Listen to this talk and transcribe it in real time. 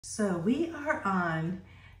So we are on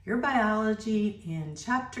your biology in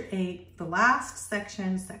chapter 8, the last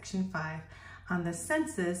section, section 5, on the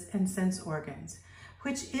senses and sense organs,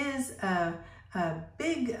 which is a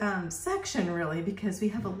big section really, because we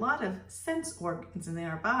have a lot of sense organs in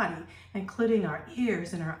our body, including our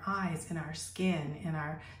ears and our eyes and our skin and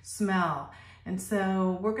our smell. And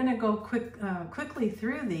so we're going to go quickly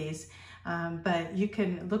through these. But you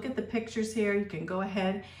can look at the pictures here. You can go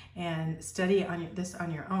ahead and study this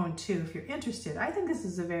on your own too if you're interested. I think this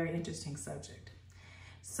is a very interesting subject.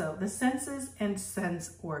 So the senses and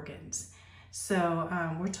sense organs. So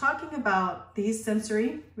we're talking about these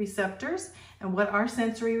sensory receptors. And what are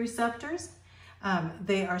sensory receptors?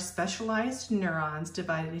 They are specialized neurons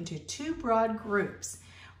divided into two broad groups.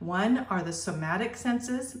 One are the somatic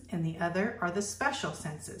senses and the other are the special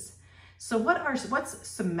senses. So what's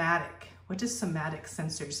somatic? What does somatic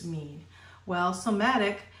sensors mean? Well,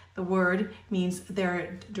 somatic, the word means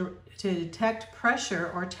they're to detect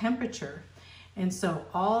pressure or temperature. And so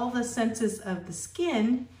all the senses of the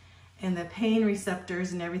skin and the pain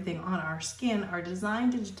receptors and everything on our skin are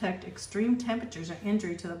designed to detect extreme temperatures or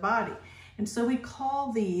injury to the body. And so we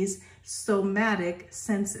call these somatic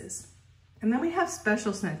senses. And then we have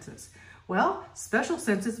special senses. Well, special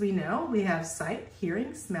senses, we know we have sight,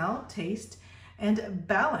 hearing, smell, taste, and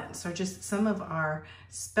balance are just some of our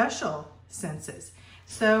special senses.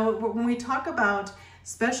 So when we talk about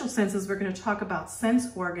special senses, we're going to talk about sense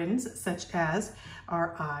organs such as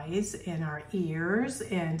our eyes and our ears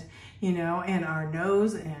and, and our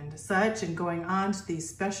nose and such, and going on to these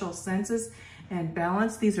special senses and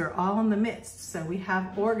balance. These are all in the midst. So we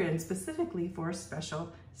have organs specifically for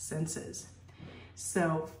special senses.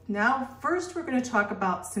 So now first we're going to talk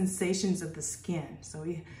about sensations of the skin. So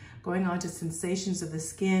going on to sensations of the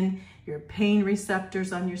skin, your pain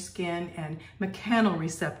receptors on your skin and mechanoreceptors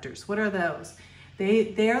receptors. What are those?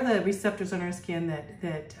 They are the receptors on our skin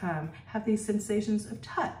that have these sensations of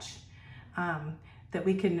touch that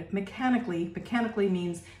we can mechanically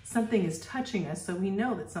means something is touching us, so we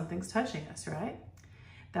know that something's touching us, right?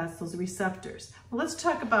 That's those receptors. Well, let's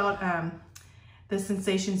talk about the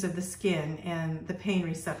sensations of the skin and the pain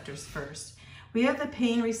receptors first. We have the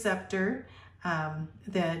pain receptor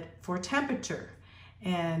that for temperature,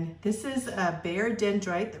 and this is a bare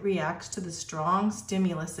dendrite that reacts to the strong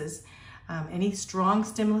stimuluses, any strong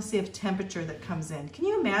stimulus of temperature that comes in. Can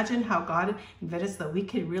you imagine how God invented us that we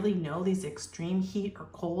could really know these extreme heat or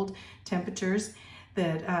cold temperatures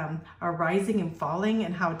that are rising and falling,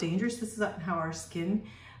 and how dangerous this is and how our skin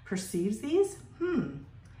perceives these?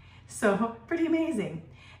 So pretty amazing.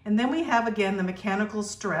 And then we have, again, the mechanical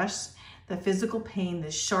stress, the physical pain, the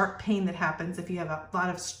sharp pain that happens if you have a lot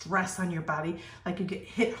of stress on your body, like you get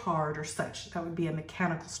hit hard or such. That would be a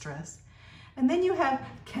mechanical stress. And then you have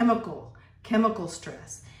chemical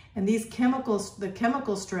stress. And these chemicals, the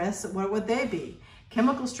chemical stress, what would they be?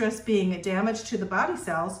 Chemical stress being a damage to the body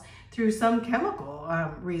cells through some chemical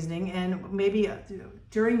reasoning, and maybe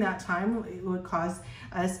during that time it would cause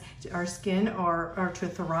our skin or to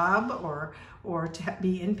throb or to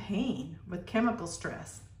be in pain with chemical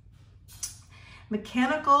stress.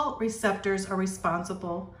 Mechanical receptors are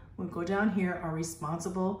responsible, we'll go down here, are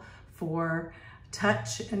responsible for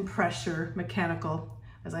touch and pressure, mechanical,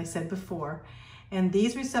 as I said before. And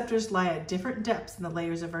these receptors lie at different depths in the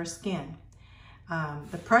layers of our skin.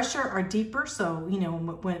 The pressure are deeper, so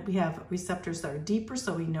when we have receptors that are deeper,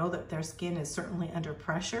 so we know that their skin is certainly under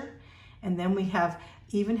pressure. And then we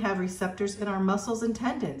even have receptors in our muscles and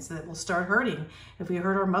tendons that will start hurting if we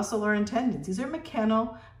hurt our muscle or tendons. These are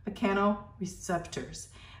mechanoreceptors,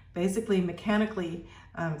 basically mechanically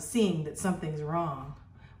seeing that something's wrong.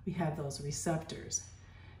 We have those receptors.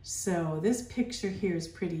 So this picture here is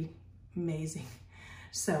pretty amazing.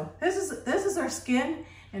 So this is our skin.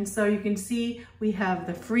 And so you can see we have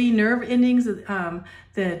the free nerve endings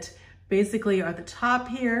that basically are at the top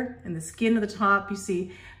here, and the skin of the top. You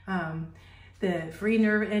see the free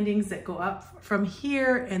nerve endings that go up from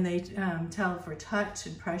here, and they tell for touch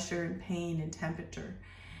and pressure and pain and temperature.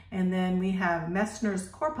 And then we have Meissner's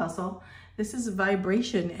corpuscle. This is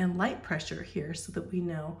vibration and light pressure here, so that we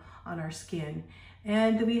know on our skin.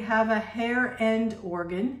 And we have a hair end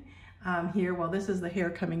organ here. Well, this is the hair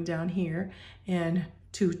coming down here, and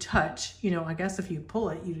to touch, I guess if you pull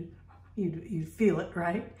it, you'd feel it,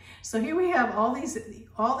 right? So here we have all these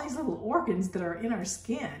little organs that are in our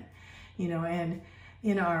skin, and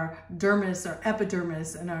in our dermis, our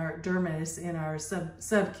epidermis, and our dermis, and our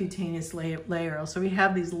subcutaneous layer. So we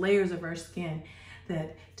have these layers of our skin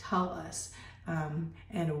that tell us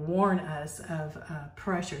and warn us of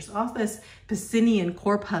pressures. Off this Pacinian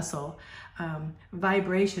corpuscle,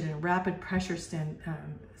 vibration and rapid pressure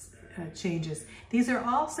changes. These are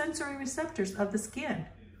all sensory receptors of the skin.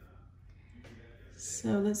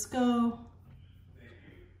 So let's go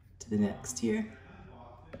to the next here.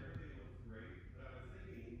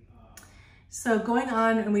 So going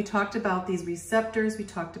on, and we talked about these receptors. We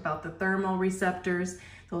talked about the thermal receptors.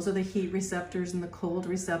 Those are the heat receptors, and the cold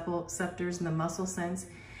receptors and the muscle sense.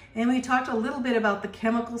 And we talked a little bit about the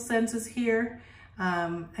chemical senses here.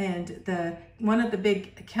 And one of the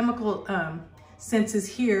big chemical senses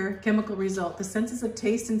here, chemical result, the senses of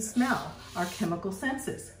taste and smell are chemical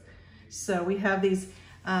senses. So we have these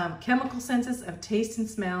chemical senses of taste and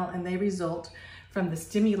smell, and they result from the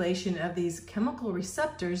stimulation of these chemical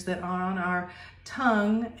receptors that are on our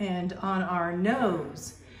tongue and on our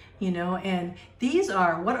nose, you know. And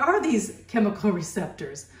what are these chemical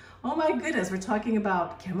receptors? Oh my goodness, we're talking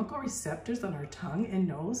about chemical receptors on our tongue and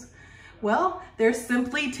nose. Well, they're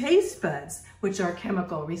simply taste buds, which are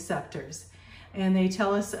chemical receptors. And they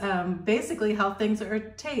tell us basically how things are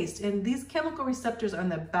taste. And these chemical receptors are on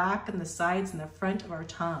the back and the sides and the front of our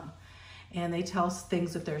tongue. And they tell us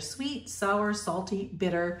things if they're sweet, sour, salty,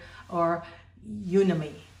 bitter, or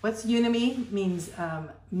umami. What's umami? Means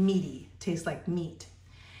meaty, tastes like meat.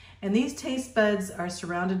 And these taste buds are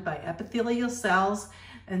surrounded by epithelial cells,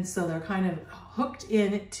 and so they're kind of hooked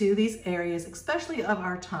into these areas, especially of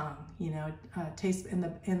our tongue. You know, taste in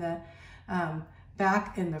the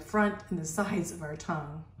back, in the front, and the sides of our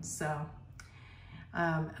tongue. So.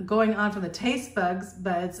 Going on from the taste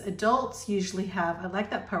buds, adults usually have, I like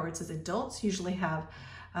that part where it says adults usually have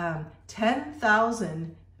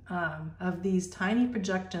 10,000 of these tiny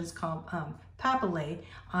projections called papillae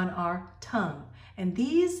on our tongue. And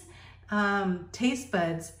these taste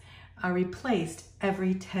buds are replaced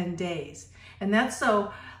every 10 days. And that's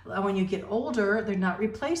so when you get older, they're not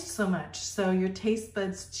replaced so much. So your taste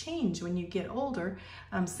buds change when you get older,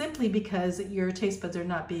 simply because your taste buds are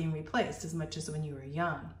not being replaced as much as when you were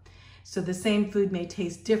young. So the same food may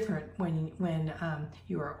taste different when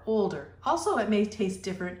you are older. Also, it may taste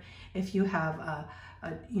different if you have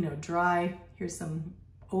dry. Here's some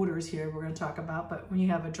odors here we're going to talk about. But when you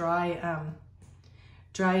have a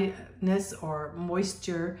dryness or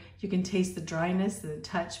moisture, you can taste the dryness and the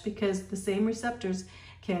touch, because the same receptors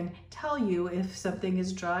can tell you if something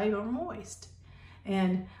is dry or moist.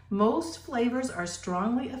 And most flavors are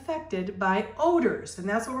strongly affected by odors. And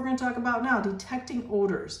that's what we're going to talk about now. Detecting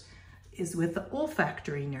odors is with the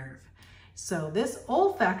olfactory nerve. So this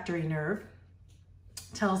olfactory nerve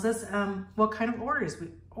tells us what kind of odors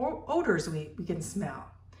we can smell.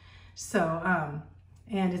 So,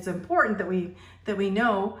 and it's important that we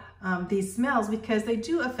know these smells, because they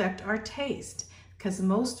do affect our taste, because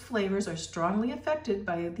most flavors are strongly affected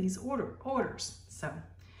by these odors. So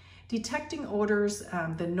detecting odors,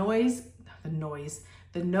 the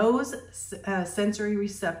nose sensory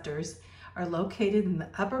receptors are located in the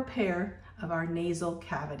upper pair of our nasal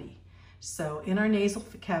cavity. So in our nasal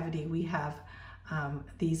cavity, we have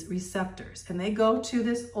these receptors, and they go to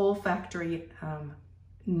this olfactory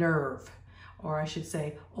nerve, or I should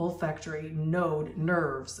say olfactory node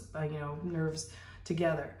nerves, nerves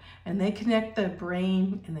together, and they connect the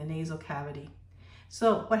brain and the nasal cavity.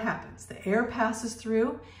 So what happens? The air passes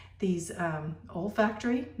through these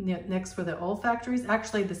olfactory, next for the olfactories,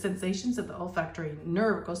 actually the sensations of the olfactory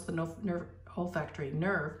nerve, goes to the olfactory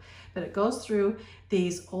nerve, but it goes through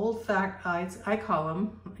these I call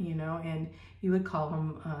them, and you would call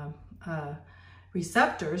them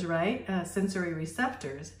receptors, right? Sensory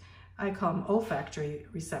receptors. I call them olfactory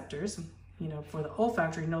receptors. For the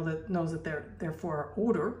olfactory knows that they're for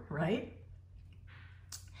odor, right?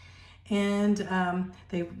 And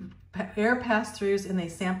air pass-throughs, and they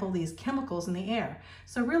sample these chemicals in the air.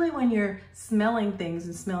 So really, when you're smelling things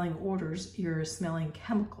and smelling odors, you're smelling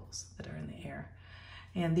chemicals that are in the air.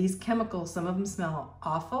 And these chemicals, some of them smell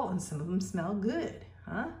awful and some of them smell good,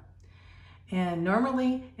 huh? And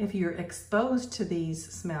normally, if you're exposed to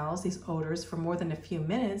these smells, these odors, for more than a few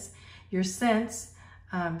minutes, your sense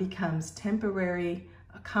becomes temporary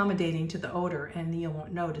accommodating to the odor, and you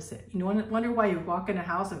won't notice it. You wonder why you walk in a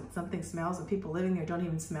house and something smells and people living there don't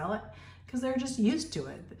even smell it? Because they're just used to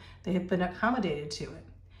it. They have been accommodated to it.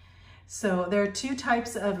 So there are two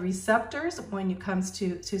types of receptors when it comes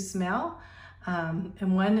to smell.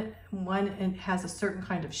 And one has a certain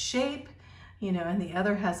kind of shape, and the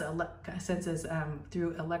other has senses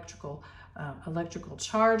through electrical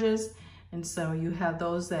charges. And so you have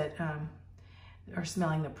those that are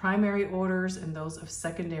smelling the primary odors and those of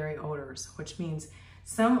secondary odors, which means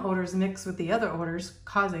some odors mix with the other odors,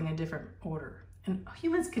 causing a different odor. And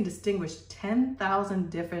humans can distinguish 10,000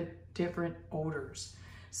 different odors.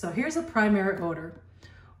 So here's a primary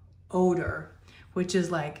odor, which is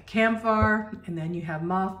like camphor, and then you have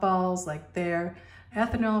mothballs like there,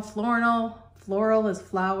 ethanol, floral is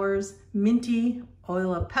flowers, minty,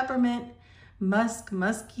 oil of peppermint,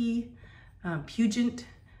 musky, pungent,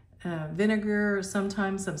 vinegar,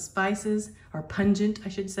 sometimes some spices, or pungent, I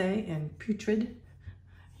should say, and putrid.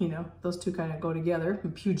 You know, those two kind of go together.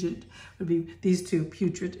 And pungent would be these two,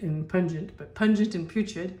 putrid and pungent, but pungent and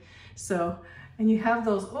putrid. So, and you have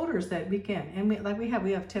those odors that we can, and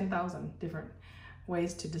we have 10,000 different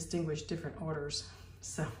ways to distinguish different odors.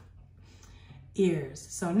 So, ears.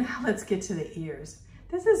 So now let's get to the ears.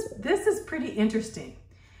 This is pretty interesting.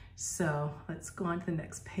 So let's go on to the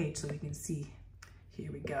next page so we can see.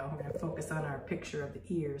 Here we go. We're going to focus on our picture of the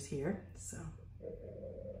ears here. So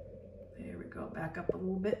there we go. Back up a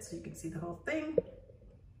little bit so you can see the whole thing.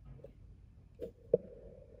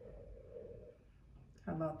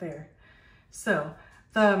 How about there? So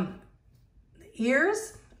the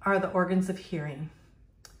ears are the organs of hearing.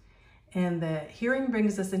 And the hearing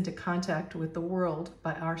brings us into contact with the world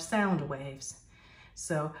by our sound waves.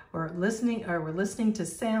 So we're listening to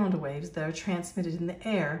sound waves that are transmitted in the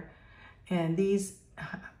air, and these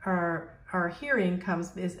our hearing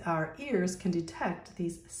comes as our ears can detect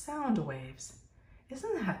these sound waves.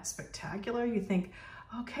 Isn't that spectacular? You think,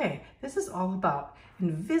 okay, this is all about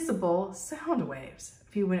invisible sound waves.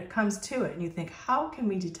 When it comes to it, and you think, how can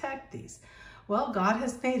we detect these? Well, God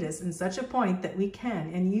has made us in such a point that we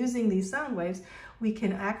can, and using these sound waves, we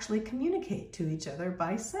can actually communicate to each other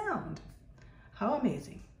by sound. How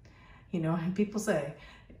amazing. You know, and people say,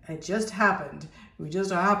 it just happened. We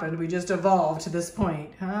just evolved to this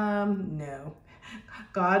point. No.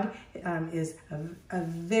 God is a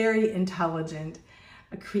very intelligent,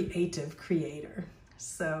 a creative creator.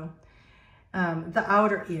 So the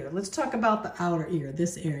outer ear. Let's talk about the outer ear,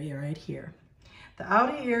 this area right here. The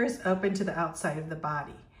outer ear is open to the outside of the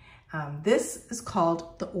body. This is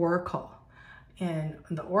called the auricle. And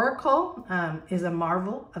the auricle is a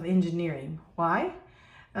marvel of engineering. Why?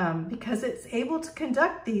 Because it's able to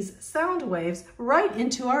conduct these sound waves right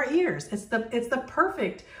into our ears. It's the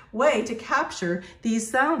perfect way to capture these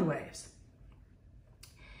sound waves.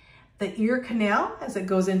 The ear canal, as it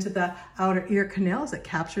goes into the outer ear canal, as it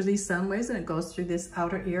captures these sound waves and it goes through this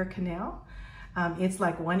outer ear canal. It's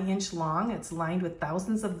like 1 inch long. It's lined with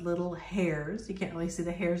thousands of little hairs. You can't really see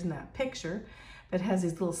the hairs in that picture, but it has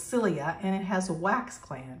these little cilia, and it has a wax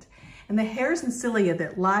gland. And the hairs and cilia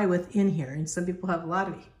that lie within here, and some people have a lot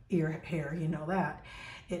of ear hair, you know that,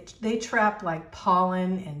 they trap like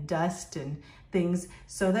pollen and dust and things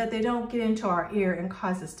so that they don't get into our ear and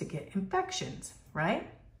cause us to get infections, right?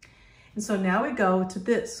 And so now we go to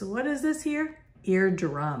this. So what is this here?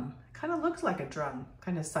 Eardrum. Kind of looks like a drum,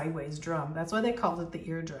 kind of sideways drum. That's why they called it the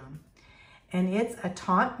eardrum. And it's a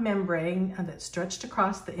taut membrane that's stretched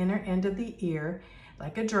across the inner end of the ear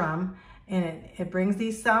like a drum, and it brings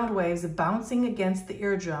these sound waves bouncing against the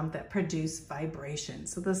eardrum that produce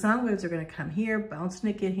vibrations. So the sound waves are going to come here, bouncing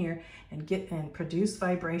again here, and produce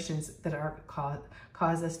vibrations that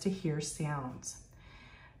cause us to hear sounds.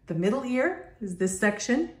 The middle ear is this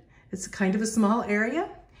section. It's kind of a small area.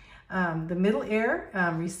 The middle ear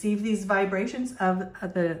receives these vibrations of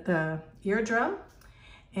the eardrum,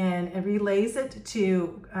 and it relays it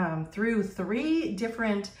to through 3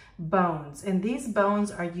 different bones. And these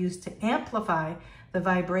bones are used to amplify the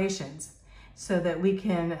vibrations so that we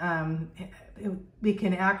can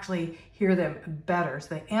actually hear them better.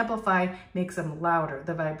 So they amplify, makes them louder,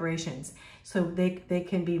 the vibrations. So they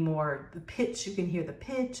can be more, the pitch, you can hear the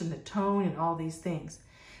pitch and the tone and all these things.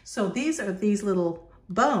 So these are these little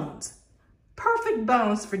bones, perfect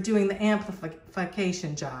bones for doing the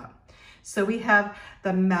amplification job. So we have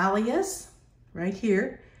the malleus right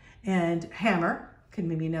here, and hammer, could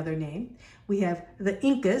maybe another name. We have the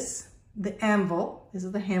incus, the anvil, this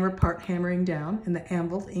is the hammer part hammering down, and the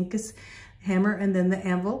anvil, the incus hammer, and then the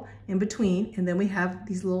anvil in between, and then we have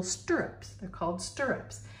these little stirrups. They're called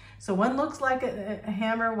stirrups. So one looks like a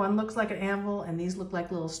hammer, one looks like an anvil, and these look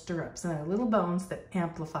like little stirrups, and they're little bones that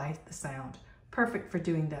amplify the sound. Perfect for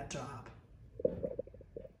doing that job.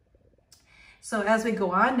 So as we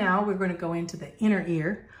go on now, we're going to go into the inner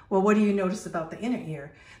ear. Well, what do you notice about the inner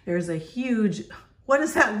ear? There's a huge, what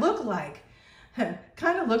does that look like?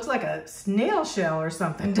 Kind of looks like a snail shell or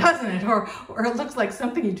something, doesn't it? Or it looks like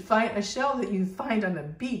something you'd find, a shell that you'd find on the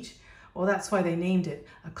beach. Well, that's why they named it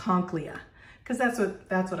a conchlea, because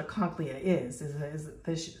that's what a conchlea is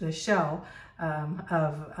the shell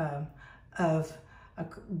of a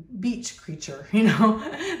beach creature, you know,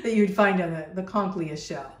 that you'd find on the conchlea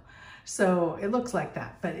shell. So it looks like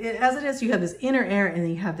that. But as it is, you have this inner ear, and then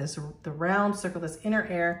you have the round circle, this inner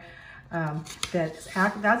ear. That's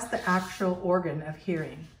the actual organ of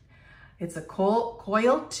hearing. It's a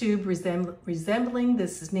coiled tube resembling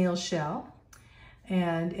this snail shell,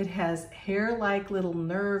 and it has hair-like little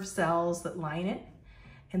nerve cells that line it,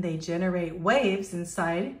 and they generate waves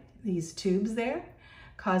inside these tubes there,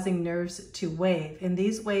 causing nerves to wave. And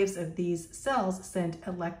these waves of these cells send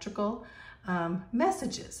electrical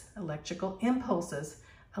messages, electrical impulses,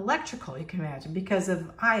 electrical, you can imagine, because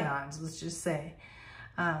of ions, let's just say.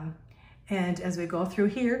 And as we go through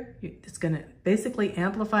here, it's going to basically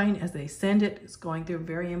amplifying as they send it. It's going through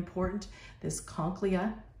very important, this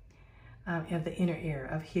conchlea of the inner ear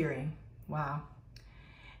of hearing. Wow.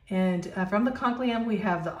 And from the conchylium, we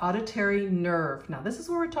have the auditory nerve. Now, this is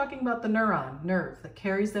where we're talking about the nerve that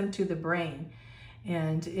carries them to the brain.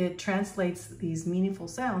 And it translates these meaningful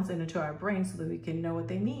sounds into our brain so that we can know what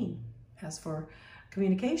they mean as for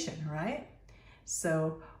communication, right?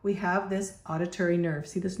 So we have this auditory nerve.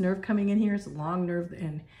 See this nerve coming in here? It's a long nerve,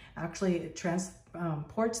 and actually it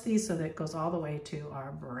transports these so that it goes all the way to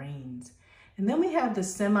our brains. And then we have the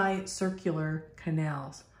semicircular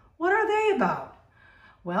canals. What are they about?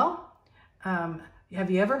 Well,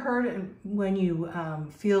 have you ever heard when you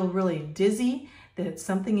feel really dizzy that it's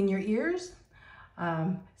something in your ears?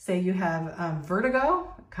 Say you have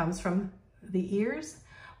vertigo, it comes from the ears.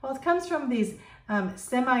 Well, it comes from these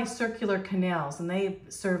semicircular canals, and they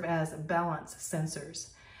serve as balance sensors.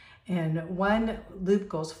 And one loop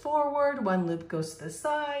goes forward, one loop goes to the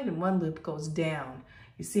side, and one loop goes down.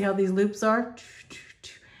 You see how these loops are?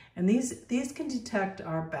 And these can detect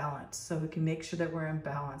our balance, so we can make sure that we're in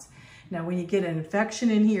balance. Now, when you get an infection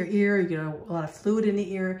in your ear, you get a lot of fluid in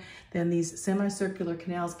the ear, then these semicircular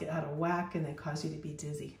canals get out of whack and they cause you to be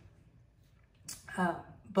dizzy.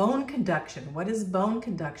 Bone conduction. What is bone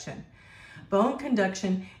conduction? Bone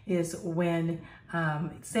conduction is when,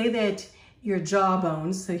 say that your jaw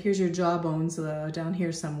bones, so here's your jaw bones down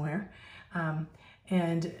here somewhere,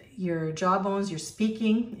 and your jaw bones, you're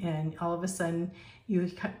speaking, and all of a sudden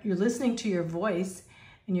you're listening to your voice,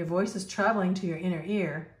 and your voice is traveling to your inner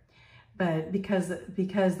ear. But because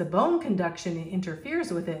the bone conduction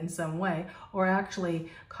interferes with it in some way, or actually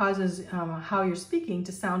causes how you're speaking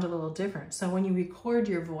to sound a little different. So when you record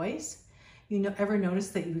your voice, ever notice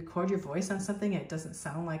that you record your voice on something and it doesn't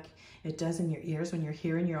sound like it does in your ears when you're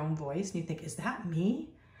hearing your own voice, and you think, is that me?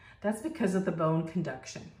 That's because of the bone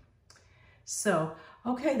conduction. So,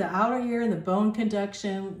 okay, the outer ear and the bone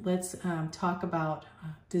conduction. Let's talk about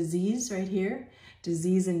disease right here,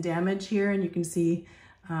 disease and damage here, and you can see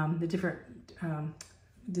the different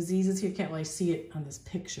diseases here. You can't really see it on this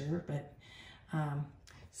picture, but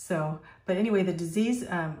but anyway, the disease,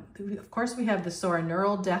 of course, we have the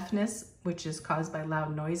soroneural deafness, which is caused by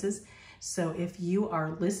loud noises. So if you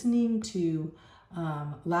are listening to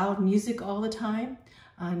loud music all the time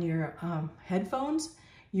on your headphones,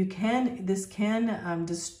 this can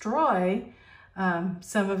destroy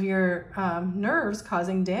some of your nerves,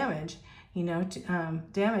 causing damage.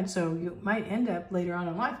 Damage, so you might end up later on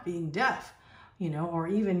in life being deaf, or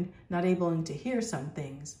even not able to hear some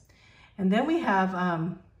things. And then we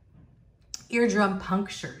have eardrum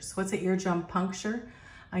punctures. What's an eardrum puncture?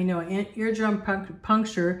 I know an eardrum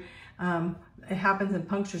puncture, it happens and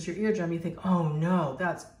punctures your eardrum. You think, oh no,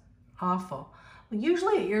 that's awful. Well,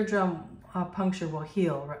 usually an eardrum puncture will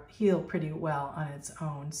heal pretty well on its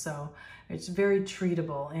own. So it's very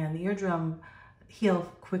treatable, and the eardrum heal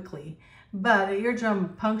quickly. But an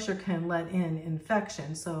eardrum puncture can let in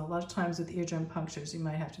infection. So a lot of times with eardrum punctures, you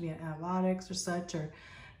might have to be on antibiotics or such, or,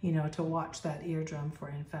 to watch that eardrum for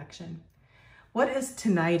infection. What is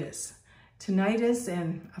tinnitus? Tinnitus,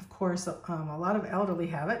 and of course, a lot of elderly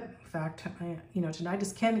have it. In fact,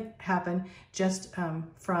 tinnitus can happen just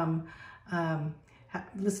from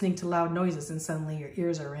listening to loud noises, and suddenly your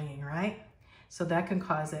ears are ringing, right? So that can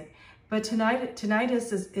cause it. But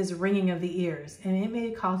tinnitus is ringing of the ears, and it may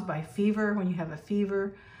be caused by fever. When you have a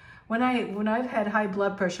fever, when I've had high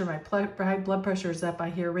blood pressure, my high blood pressure is up, I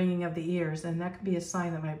hear ringing of the ears, and that could be a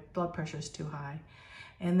sign that my blood pressure is too high.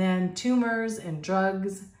 And then tumors and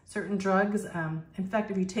drugs, certain drugs. In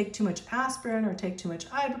fact, if you take too much aspirin or take too much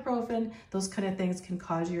ibuprofen, those kind of things can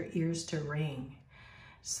cause your ears to ring.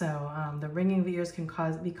 So the ringing of the ears can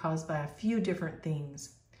be caused by a few different things,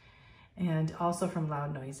 and also from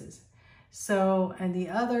loud noises. So, and the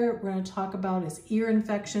other we're going to talk about is ear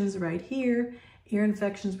infections right here. Ear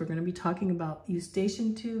infections, we're going to be talking about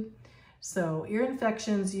eustachian tube. So ear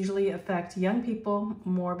infections usually affect young people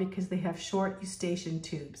more because they have short eustachian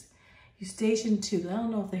tubes. Eustachian tube, I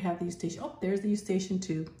don't know if they have the eustachian, oh, there's the eustachian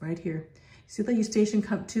tube right here. See the eustachian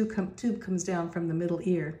tube comes down from the middle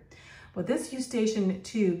ear. Well, this eustachian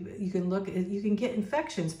tube, you can get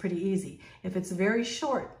infections pretty easy. If it's very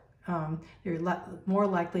short, you're more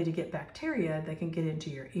likely to get bacteria that can get into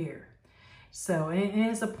your ear. So,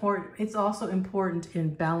 and it's also important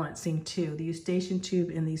in balancing too. The eustachian tube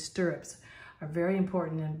and these stirrups are very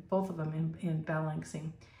important in both of them in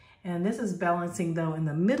balancing. And this is balancing though in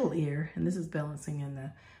the middle ear, and this is balancing in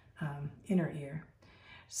the inner ear.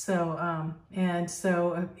 So,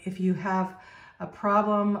 if you have a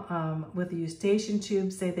problem with the eustachian tube,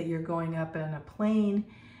 say that you're going up in a plane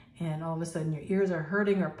and all of a sudden your ears are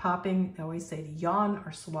hurting or popping, I always say to yawn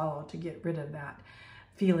or swallow to get rid of that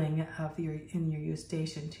feeling of in your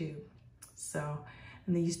eustachian tube. So,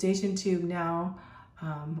 and the eustachian tube now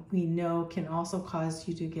we know can also cause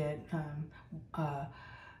you to get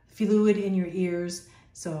fluid in your ears,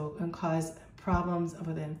 so and cause problems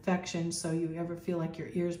with infection. So you ever feel like your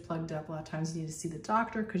ears plugged up, a lot of times you need to see the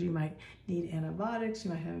doctor because you might need antibiotics,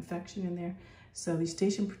 you might have infection in there. So the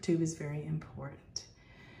eustachian tube is very important.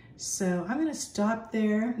 So I'm going to stop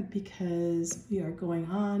there because we are going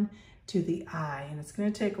on to the eye, and it's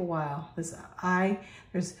going to take a while. This eye,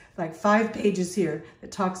 there's like 5 pages here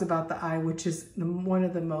that talks about the eye, which is one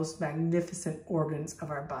of the most magnificent organs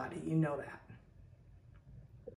of our body. You know that.